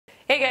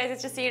Hey guys,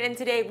 it's Justine, and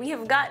today we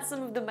have got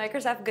some of the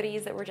Microsoft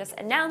goodies that were just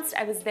announced.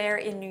 I was there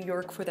in New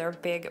York for their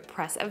big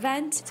press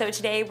event. So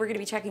today we're gonna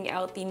be checking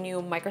out the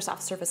new Microsoft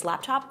Surface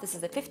laptop. This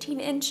is a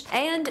 15-inch,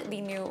 and the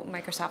new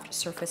Microsoft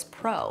Surface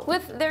Pro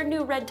with their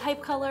new red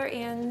type color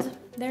and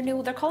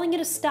they're calling it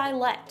a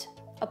stylet,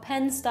 a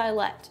pen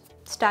stylet.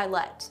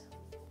 Stylet.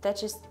 That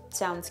just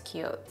sounds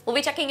cute. We'll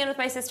be checking in with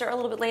my sister a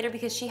little bit later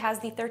because she has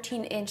the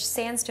 13-inch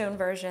sandstone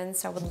version,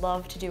 so I would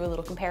love to do a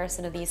little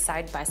comparison of these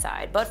side by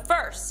side. But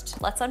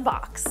first, let's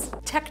unbox.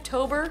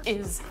 Techtober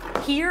is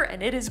here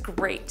and it is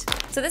great.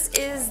 So this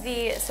is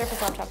the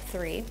Surface Laptop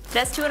 3. It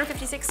has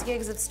 256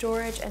 gigs of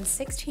storage and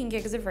 16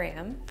 gigs of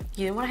RAM.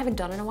 You know what I haven't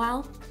done in a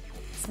while?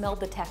 Smelled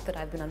the tech that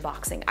I've been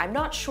unboxing. I'm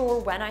not sure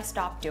when I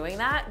stopped doing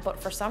that,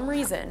 but for some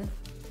reason,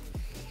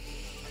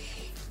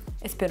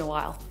 it's been a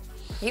while.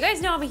 You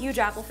guys know I'm a huge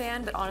Apple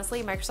fan, but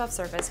honestly, Microsoft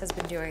Surface has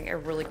been doing a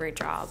really great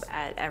job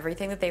at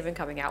everything that they've been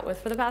coming out with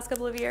for the past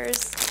couple of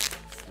years.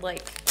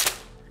 Like,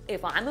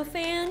 if I'm a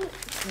fan,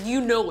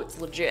 you know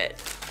it's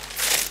legit.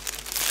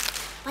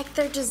 Like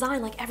their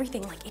design, like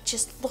everything, like it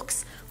just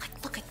looks like,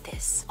 look at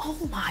this.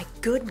 Oh my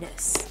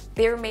goodness.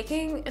 They're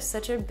making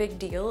such a big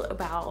deal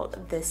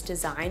about this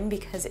design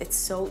because it's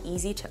so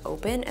easy to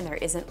open and there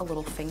isn't a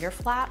little finger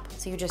flap.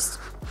 So you just,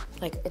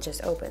 like, it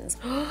just opens.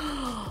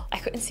 I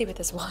couldn't see what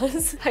this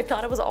was. I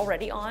thought it was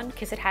already on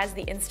because it has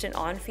the instant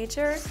on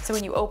feature. So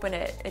when you open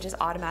it, it just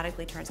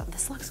automatically turns on.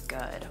 This looks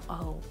good.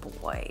 Oh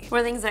boy.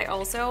 One of the things I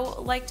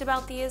also liked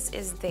about these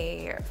is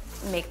they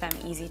make them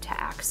easy to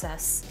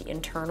access the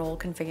internal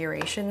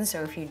configuration.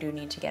 So if you do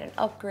need to get an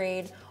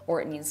upgrade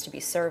or it needs to be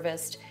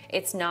serviced,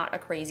 it's not a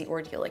crazy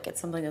ordeal. Like,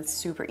 it's something that's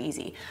super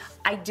easy.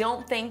 I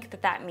don't think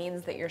that that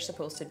means that you're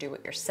supposed to do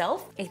it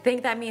yourself. I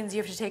think that means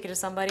you have to take it to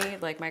somebody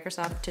like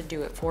Microsoft to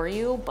do it for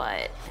you,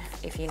 but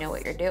if you know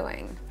what you're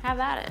doing, have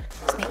at it.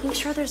 Just making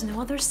sure there's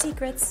no other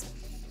secrets.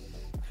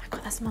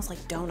 God, that smells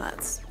like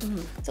donuts.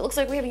 So it looks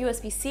like we have a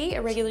USB-C,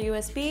 a regular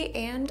USB,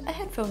 and a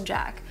headphone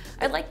jack.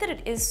 I like that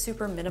it is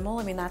super minimal.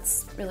 I mean,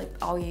 that's really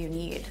all you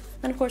need.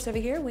 And of course, over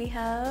here we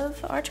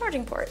have our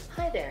charging port.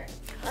 Hi there,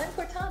 I'm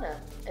Cortana,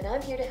 and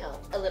I'm here to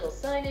help. A little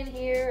sign in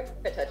here,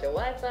 a touch of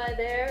Wi-Fi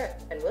there,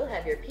 and we'll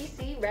have your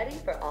PC ready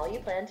for all you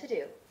plan to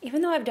do.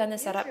 Even though I've done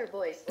this setup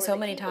so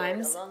many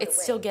times, it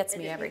still gets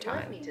me every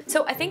time.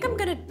 So I think I'm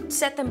gonna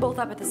set them both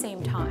up at the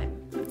same time.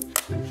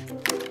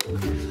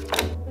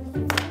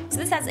 So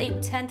this has a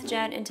 10th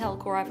gen Intel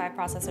Core i5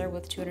 processor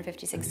with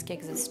 256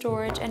 gigs of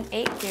storage and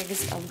 8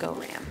 gigs of Go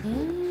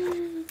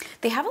RAM.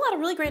 They have a lot of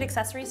really great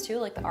accessories too,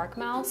 like the Arc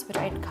mouse, which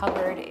I had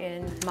covered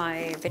in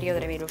my video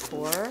that I made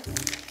before. Look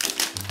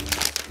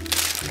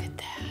at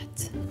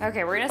that.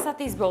 Okay, we're gonna set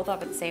these both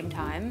up at the same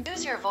time.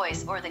 Use your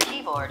voice or the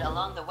keyboard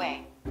along the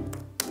way.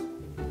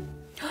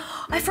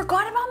 I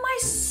forgot about my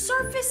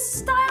Surface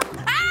style.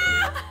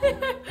 Ah!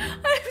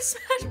 I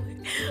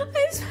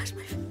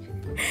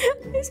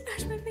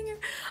smashed my finger.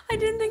 I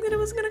didn't think that it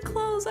was gonna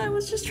close. I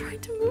was just trying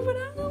to move it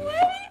out of the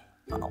way.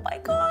 Oh my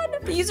God.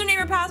 The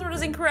username or password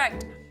is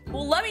incorrect.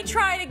 Well, let me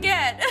try it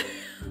again.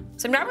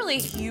 So I'm not really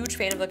a huge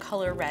fan of the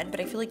color red, but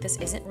I feel like this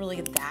isn't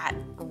really that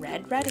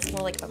red. It's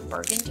more like a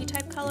burgundy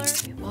type color.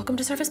 Welcome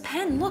to Surface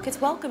Pen. Look,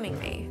 it's welcoming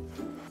me.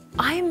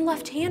 I'm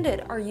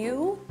left-handed. Are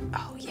you?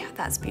 Oh yeah,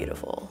 that's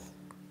beautiful.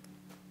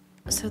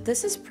 So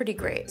this is pretty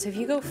great. So if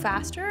you go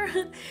faster,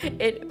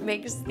 it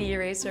makes the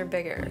eraser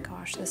bigger.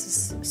 Gosh, this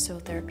is so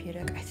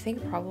therapeutic. I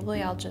think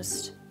probably I'll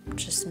just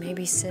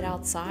maybe sit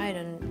outside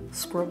and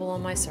scribble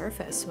on my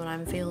Surface when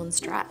I'm feeling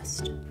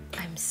stressed.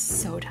 I'm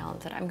so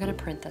talented. I'm gonna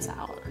print this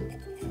out.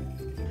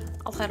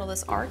 I'll title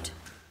this Art.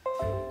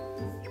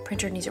 Your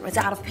printer needs it. It's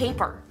out of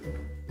paper.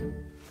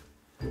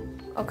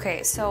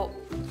 Okay, so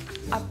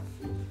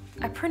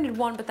I printed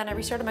one, but then I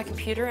restarted my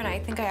computer and I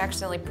think I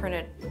accidentally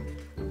printed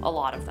a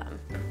lot of them.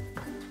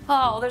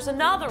 Oh, there's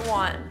another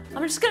one.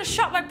 I'm just gonna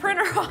shut my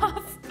printer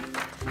off.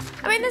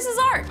 I mean, this is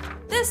art.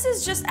 This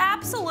is just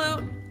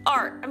absolute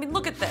art. I mean,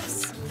 look at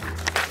this.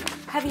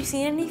 Have you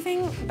seen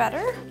anything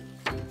better?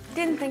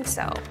 Didn't think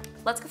so.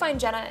 Let's go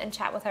find Jenna and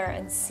chat with her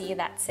and see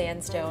that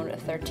sandstone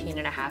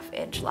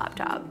 13.5-inch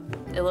laptop.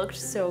 It looked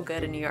so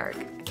good in New York.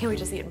 I can't wait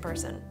to see it in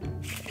person.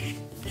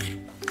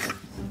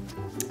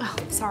 Oh,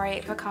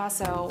 sorry,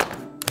 Picasso.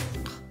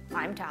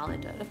 I'm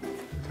talented.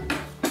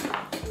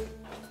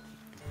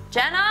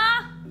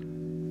 Jenna!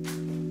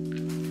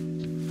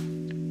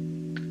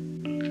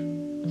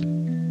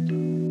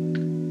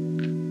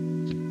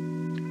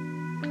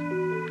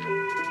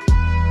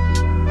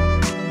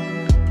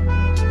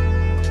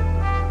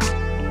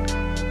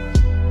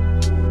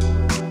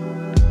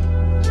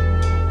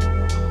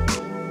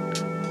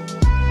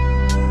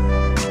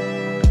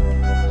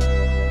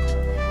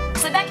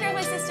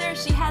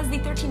 She has the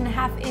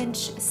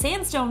 13.5-inch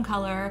sandstone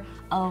color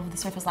of the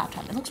Surface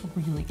laptop. It looks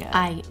really good.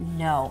 I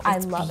know. I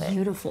love it. It's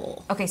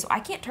beautiful. Okay, so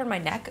I can't turn my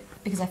neck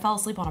because I fell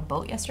asleep on a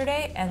boat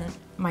yesterday and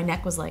my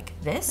neck was like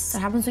this. That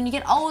happens when you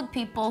get old,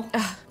 people.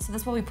 So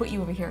that's why we put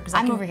you over here. Because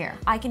I'm over here.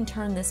 I can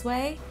turn this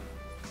way.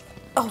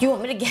 Oh, you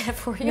want me to get it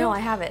for you? No, I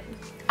have it.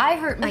 I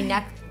hurt my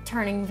neck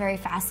turning very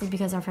fastly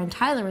because our friend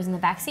Tyler was in the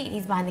back seat.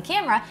 He's behind the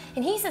camera,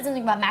 and he said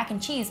something about mac and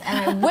cheese, and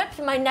I whipped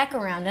my neck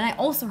around, and I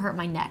also hurt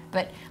my neck,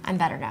 but I'm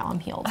better now. I'm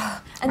healed.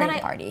 And then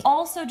I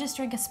also just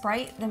drank a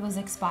Sprite that was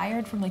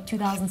expired from like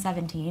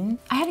 2017.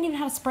 I haven't even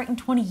had a Sprite in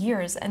 20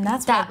 years, and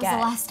that's what I get. That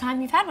was the last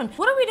time you've had one.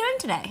 What are we doing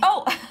today?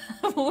 Oh,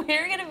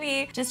 we're gonna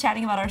be just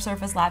chatting about our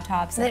Surface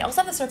laptops. And they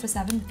also have the Surface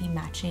 7 with the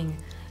matching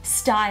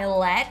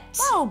stylet.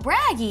 Oh,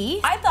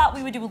 braggy. I thought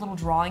we would do a little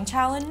drawing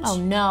challenge. Oh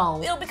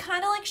no. It'll be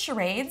kind of like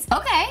charades.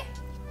 Okay.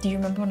 Do you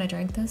remember when I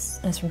drank this?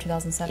 It's from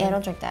 2007. Yeah, I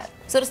don't drink that.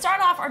 So to start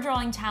off our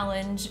drawing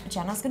challenge,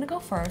 Jenna's gonna go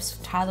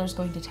first. Tyler's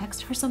going to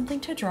text her something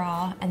to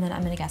draw, and then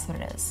I'm gonna guess what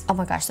it is. Oh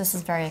my gosh, this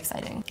is very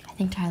exciting. I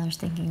think Tyler's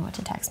thinking what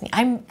to text me.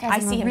 I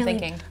see him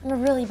thinking. I'm a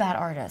really bad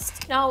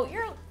artist. No,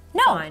 you're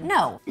fine.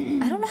 No.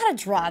 I don't know how to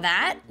draw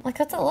that. Like,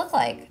 what's it look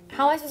like?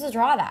 How am I supposed to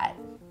draw that?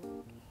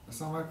 That's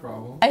not my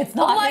problem. It's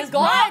not Oh my his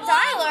God, problem.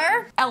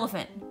 Tyler!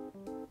 Elephant.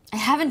 I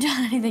haven't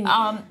done anything.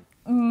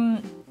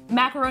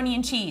 Macaroni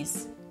and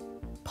cheese.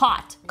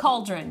 Pot.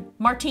 Cauldron.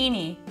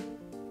 Martini.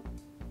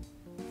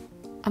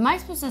 Am I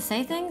supposed to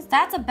say things?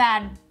 That's a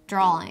bad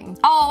drawing.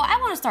 Oh, I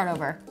want to start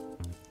over.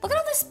 Look at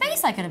all the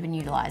space I could have been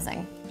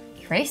utilizing.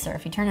 Eraser,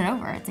 if you turn it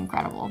over, it's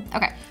incredible.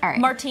 Okay, all right.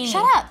 Martini.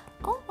 Shut up.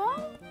 Oh,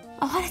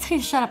 I didn't tell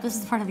you to shut up. This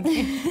is part of the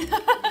game.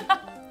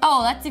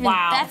 Oh, that's even,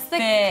 Wow, that's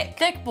thick.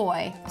 Thick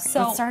boy.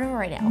 So let's start over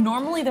right now.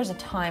 Normally there's a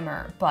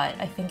timer, but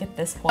I think at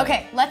this point.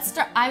 Okay, let's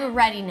start. I'm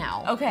ready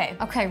now. Okay.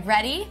 Okay,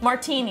 ready?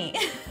 Martini.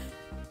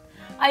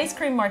 Ice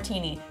cream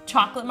martini.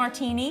 Chocolate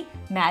martini.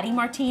 Maddie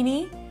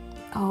martini.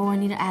 Oh, I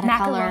need to add a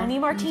color. Macaroni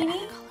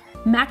martini.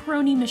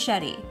 Macaroni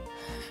machete.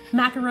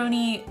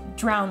 Macaroni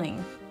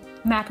drowning.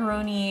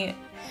 Macaroni.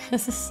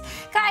 This is,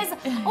 guys,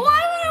 I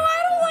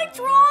don't like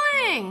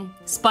drawing.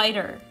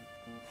 Spider.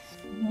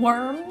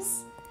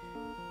 Worms.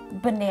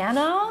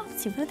 Banana.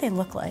 Let's see, what do they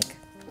look like?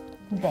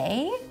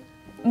 They.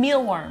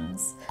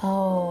 Mealworms.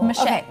 Oh,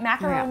 Machete. okay.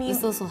 Macaroni.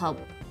 This will help.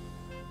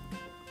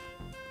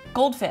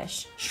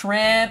 Goldfish.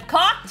 Shrimp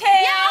cocktail.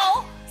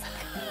 Yeah.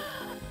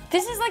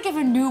 This is like if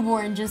a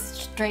newborn just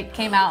straight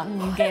came out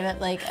and you gave it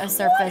like a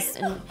Surface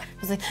and it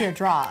was like, here,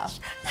 draw.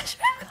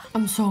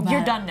 I'm so bad.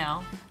 You're done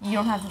now. You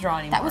don't have to draw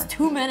anymore. That was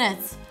 2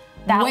 minutes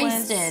That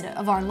wasted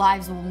of our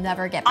lives we'll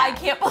never get back. I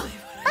can't believe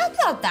it. That's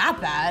not that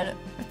bad.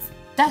 It's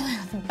definitely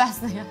not the best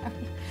thing I've ever.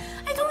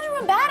 I told you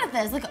I'm bad at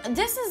this. Like,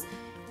 this is,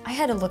 I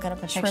had to look it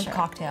up a Shrimp picture.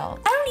 cocktail.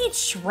 I don't eat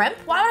shrimp.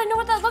 Why would I know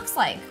what that looks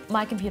like?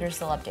 My computer's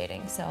still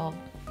updating, so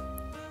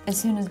as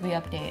soon as we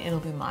update, it'll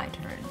be my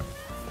turn.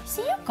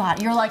 See, you got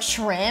it. You're like,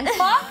 shrimp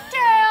cocktail.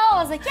 I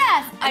was like,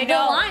 yes. I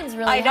know. The lines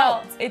really I know.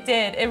 helped. It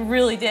did. It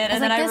really did.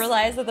 And then like, I this-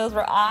 realized that those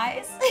were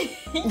eyes.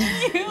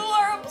 You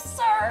are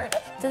absurd.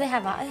 Do they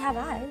have eyes?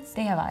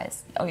 They have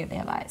eyes. Oh yeah, they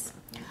have eyes.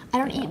 I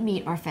don't eat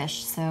meat or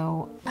fish,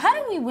 so how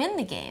do we win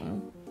the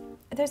game?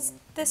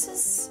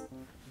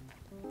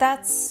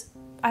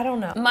 I don't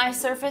know. My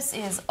Surface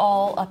is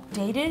all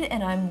updated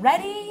and I'm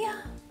ready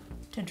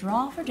to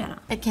draw for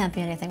Jenna. It can't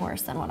be anything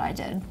worse than what I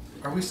did.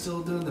 Are we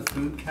still doing the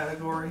food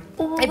category?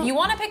 If you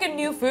want to pick a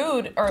new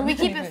food, or Do we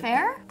keep it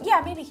fair?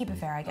 Yeah, maybe keep it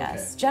fair, I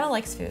guess. Okay. Jenna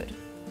likes food.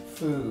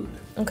 Food.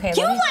 Okay.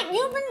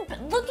 You've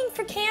been looking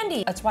for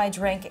candy. That's why I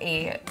drank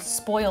a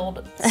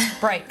spoiled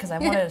Sprite, because I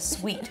wanted a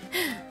sweet.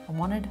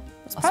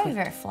 It's probably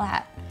very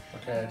flat.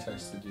 Okay, I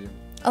texted you.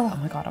 Oh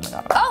my god, oh my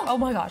god. Oh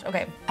my gosh,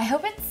 okay. I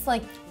hope it's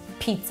like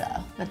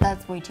pizza, but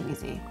that's way too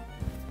easy.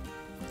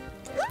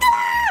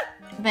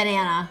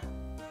 Banana.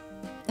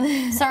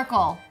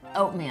 Circle.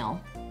 Oatmeal.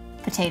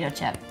 Potato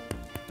chip.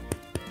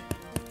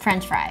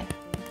 French fry.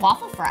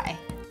 Waffle fry.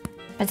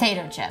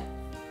 Potato chip.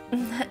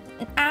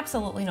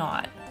 Absolutely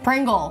not.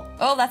 Pringle.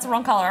 Oh, that's the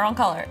wrong color, wrong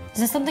color. Is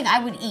this something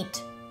I would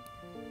eat?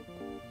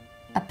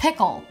 A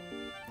pickle.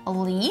 A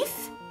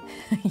leaf?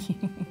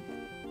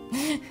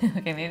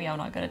 Okay, maybe I'm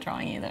not good at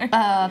drawing either.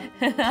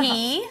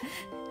 Pea.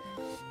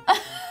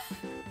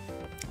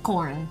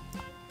 Corn.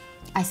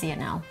 I see it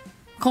now.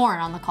 Corn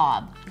on the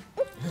cob.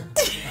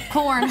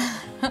 Corn.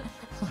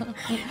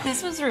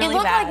 This was It really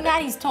looked bad. like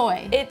Maddie's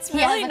toy. It's He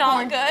has really a not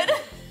corn. good.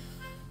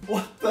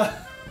 What the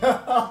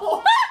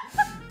hell?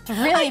 It's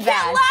really I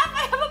bad. can't laugh,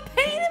 I have a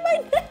pain in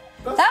my neck.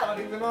 That's That- not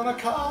even on a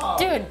cob.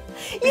 Dude,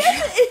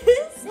 Yes, it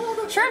is. No,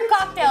 that's- shrimp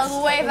cocktail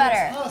is way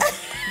better.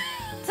 Us.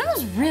 That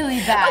was really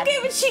bad. Okay,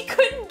 but she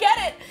couldn't get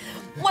it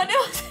when it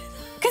was.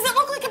 Because it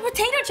looked like a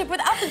potato chip.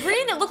 Without the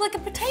green, it looked like a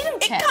potato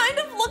It chip. kind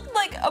of looked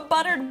like a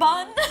buttered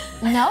bun.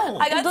 No.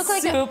 I it got looked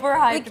like super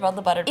hyped about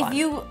the buttered bun. If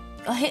you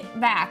hit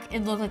back,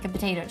 it looked like a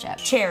potato chip.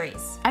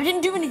 Cherries. I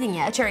didn't do anything A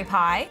yet. cherry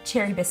pie,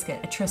 cherry biscuit,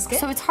 a Triscuit.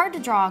 So it's hard to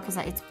draw because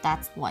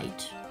that's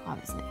white,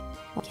 obviously.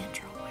 You can't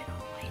draw white on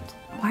white.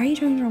 why are you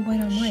trying to draw white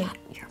on white? Shut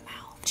your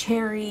mouth.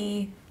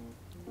 Cherry,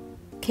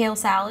 kale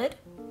salad,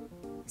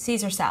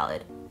 Caesar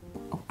salad,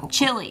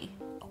 chili,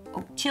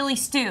 chili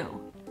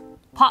stew,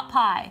 pot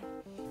pie,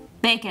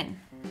 bacon,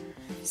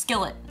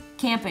 skillet,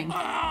 camping,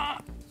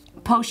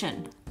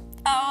 potion,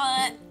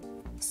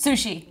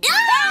 sushi.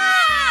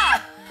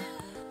 Ah!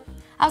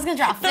 I was gonna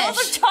draw Those are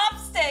fish.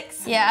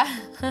 chopsticks. Yeah.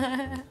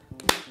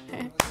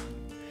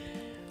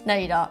 No,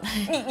 you don't.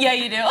 Yeah,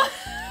 you do.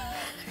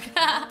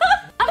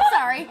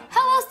 sorry.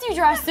 How else do you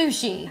draw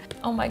sushi?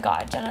 Oh my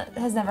God, Jenna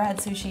has never had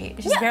sushi.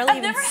 She's Yeah, barely I've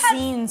even never had-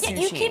 seen sushi. Yeah,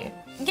 you keep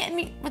getting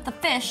me with the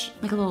fish.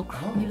 Like a little,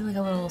 maybe like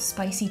a little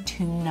spicy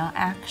tuna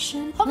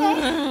action. Okay.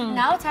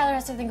 Now Tyler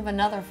has to think of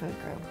another food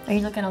group. Are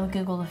you looking on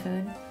Google the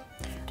food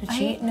to I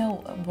cheat? know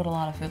what a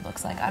lot of food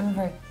looks like. I'm a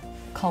very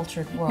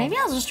cultured world. Maybe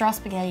I'll just draw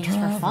spaghetti just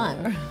for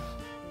fun.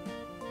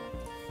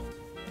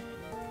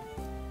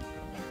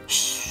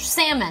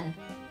 Salmon.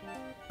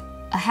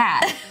 A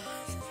hat.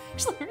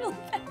 Actually, really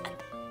bad.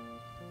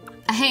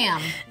 A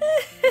ham.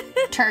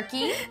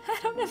 Turkey. I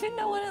don't even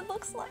know what it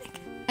looks like.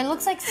 It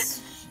looks like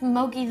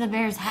Smokey the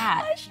Bear's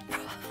hat. I should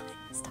probably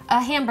stop.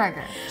 A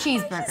hamburger.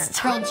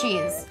 Cheeseburger. Grilled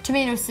cheese.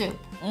 Tomato soup.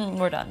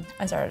 We're done.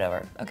 I started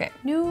over. Okay.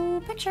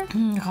 New picture.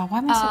 God, why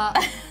am I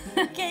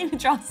so... I can't even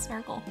draw a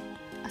circle.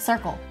 A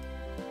circle.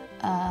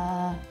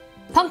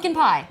 Pumpkin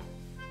pie.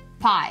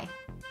 Pie.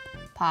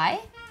 Pie?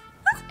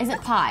 Is it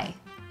pie?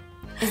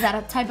 Is that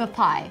a type of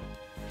pie?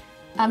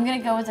 I'm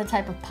gonna go with a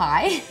type of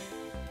pie.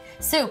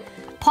 Soup.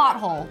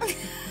 Pothole.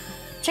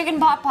 Chicken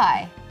pot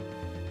pie.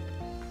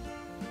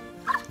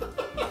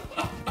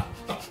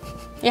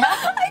 Yeah?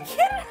 I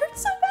can't. It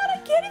hurts so bad. I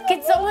can't even.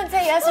 Can someone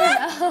say yes or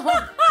no?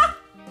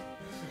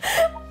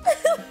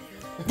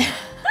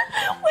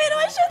 Wait, do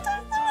I show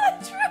them what I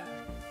drew?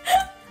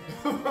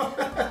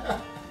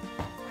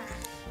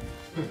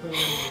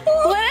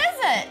 What is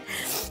it?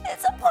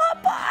 It's a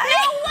pot pie.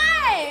 No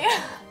way!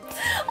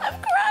 I'm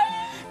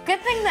crying.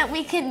 Good thing that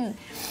we can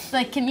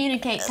like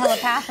communicate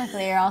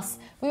telepathically, or else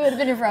we would have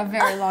been here for a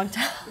very long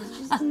time.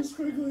 Just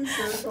two squiggly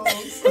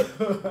circles.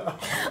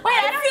 Wait,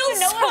 I don't even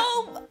know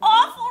so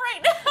awful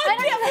right now. I don't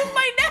can't even- move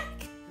my neck.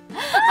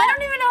 I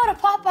don't even know what a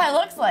pot pie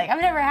looks like. I've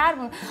never had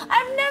one.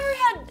 I've never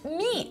had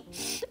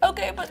meat.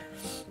 Okay, but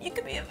you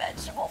could be a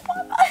vegetable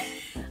pot pie.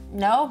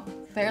 No,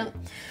 barely.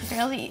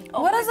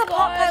 Oh What my does a pot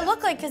God. pie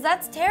look like? Because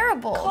that's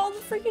terrible. Call the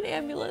freaking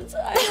ambulance.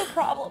 I have a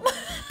problem.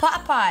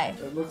 Pot pie.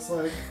 It looks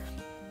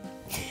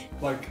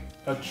like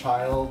a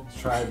child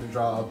tried to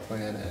draw a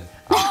planet.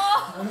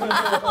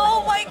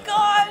 Oh my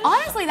God.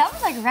 Honestly, that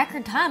was like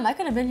record time. I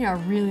could have been here a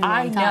really long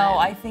I time. know.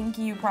 I think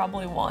you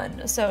probably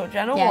won. So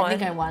Jenna Yeah, won. I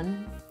think I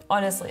won.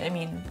 Honestly, I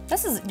mean,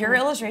 your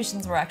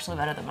illustrations were actually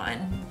better than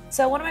mine.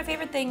 So one of my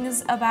favorite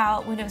things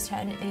about Windows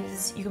 10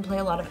 is you can play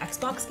a lot of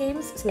Xbox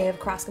games. So they have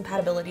cross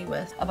compatibility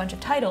with a bunch of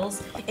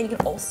titles, and you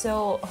can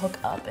also hook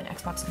up an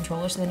Xbox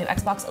controller. So the new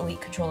Xbox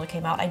Elite controller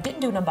came out. I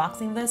didn't do an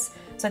unboxing of this,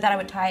 so I thought I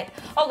would tie it.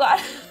 Oh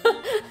God,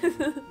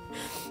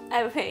 I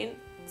have a pain.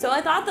 So I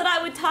thought that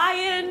I would tie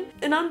in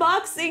an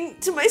unboxing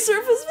to my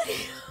Surface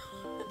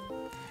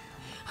video.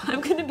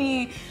 I'm gonna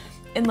be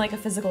in like a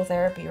physical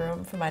therapy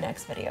room for my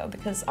next video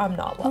because I'm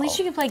not well. At least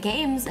you can play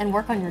games and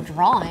work on your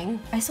drawing.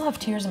 I still have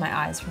tears in my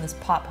eyes from this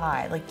pot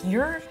pie. Like,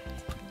 you're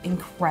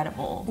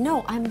incredible.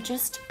 No,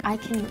 I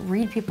can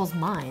read people's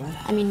minds.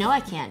 I mean, no, I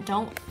can't.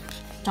 Don't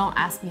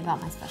ask me about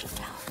my special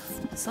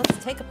talents. So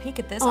let's take a peek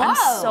at this. Oh.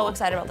 I'm so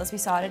excited about this. We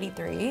saw it at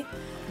E3.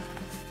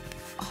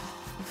 Oh,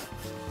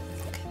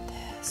 look at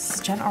this.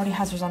 Jen already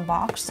has hers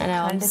unboxed. So I know, it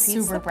I'm kinda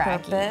defeats super the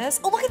braggy. purpose.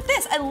 Oh, look at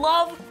this. I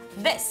love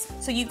this.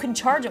 So you can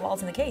charge it while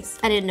it's in the case.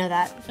 I didn't know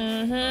that.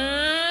 Mm-hmm.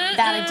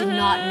 That I did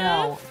not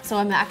know. So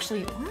I'm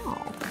actually,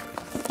 wow.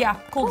 Yeah,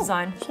 cool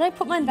design. Should I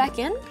put mine back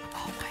in?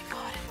 Oh my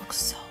God, it looks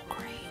so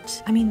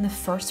great. I mean, the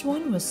first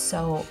one was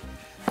so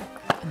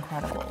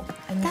incredible.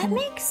 And That then-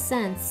 makes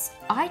sense.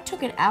 I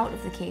took it out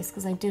of the case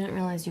because I didn't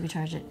realize you could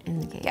charge it in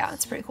the case. Yeah,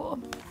 it's pretty cool.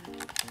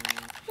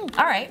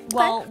 All right,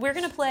 well, we're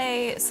gonna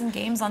play some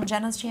games on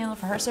Jenna's channel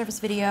for her Surface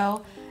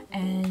video,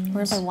 and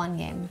We're gonna play one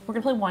game. we're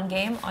gonna play one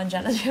game on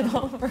Jenna's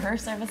channel for her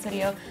Surface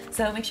video.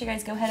 So make sure you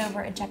guys go head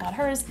over and check out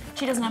hers.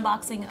 She does an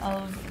unboxing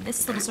of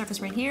this little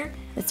Surface right here.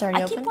 It's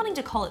already I open? keep wanting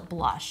to call it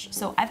blush,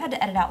 so I've had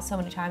to edit out so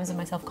many times of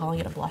myself calling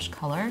it a blush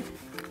color,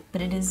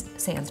 but it is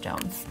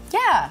sandstone.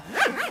 Yeah,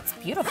 it's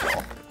beautiful.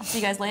 I'll see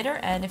you guys later,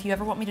 and if you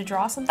ever want me to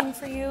draw something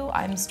for you,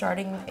 I'm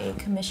starting a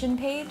commission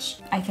page.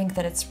 I think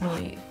that it's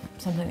really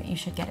something that you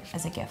should get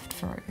as a gift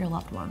for your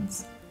loved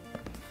ones.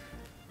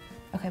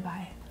 Okay,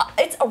 bye.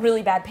 It's a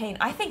really bad pain.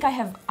 I think I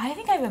have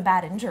a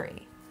bad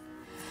injury.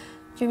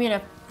 Do you mean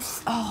a?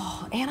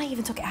 Oh, and I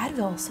even took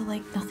Advil, so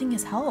like nothing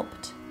has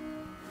helped.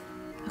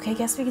 Okay, I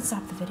guess we can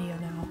stop the video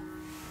now.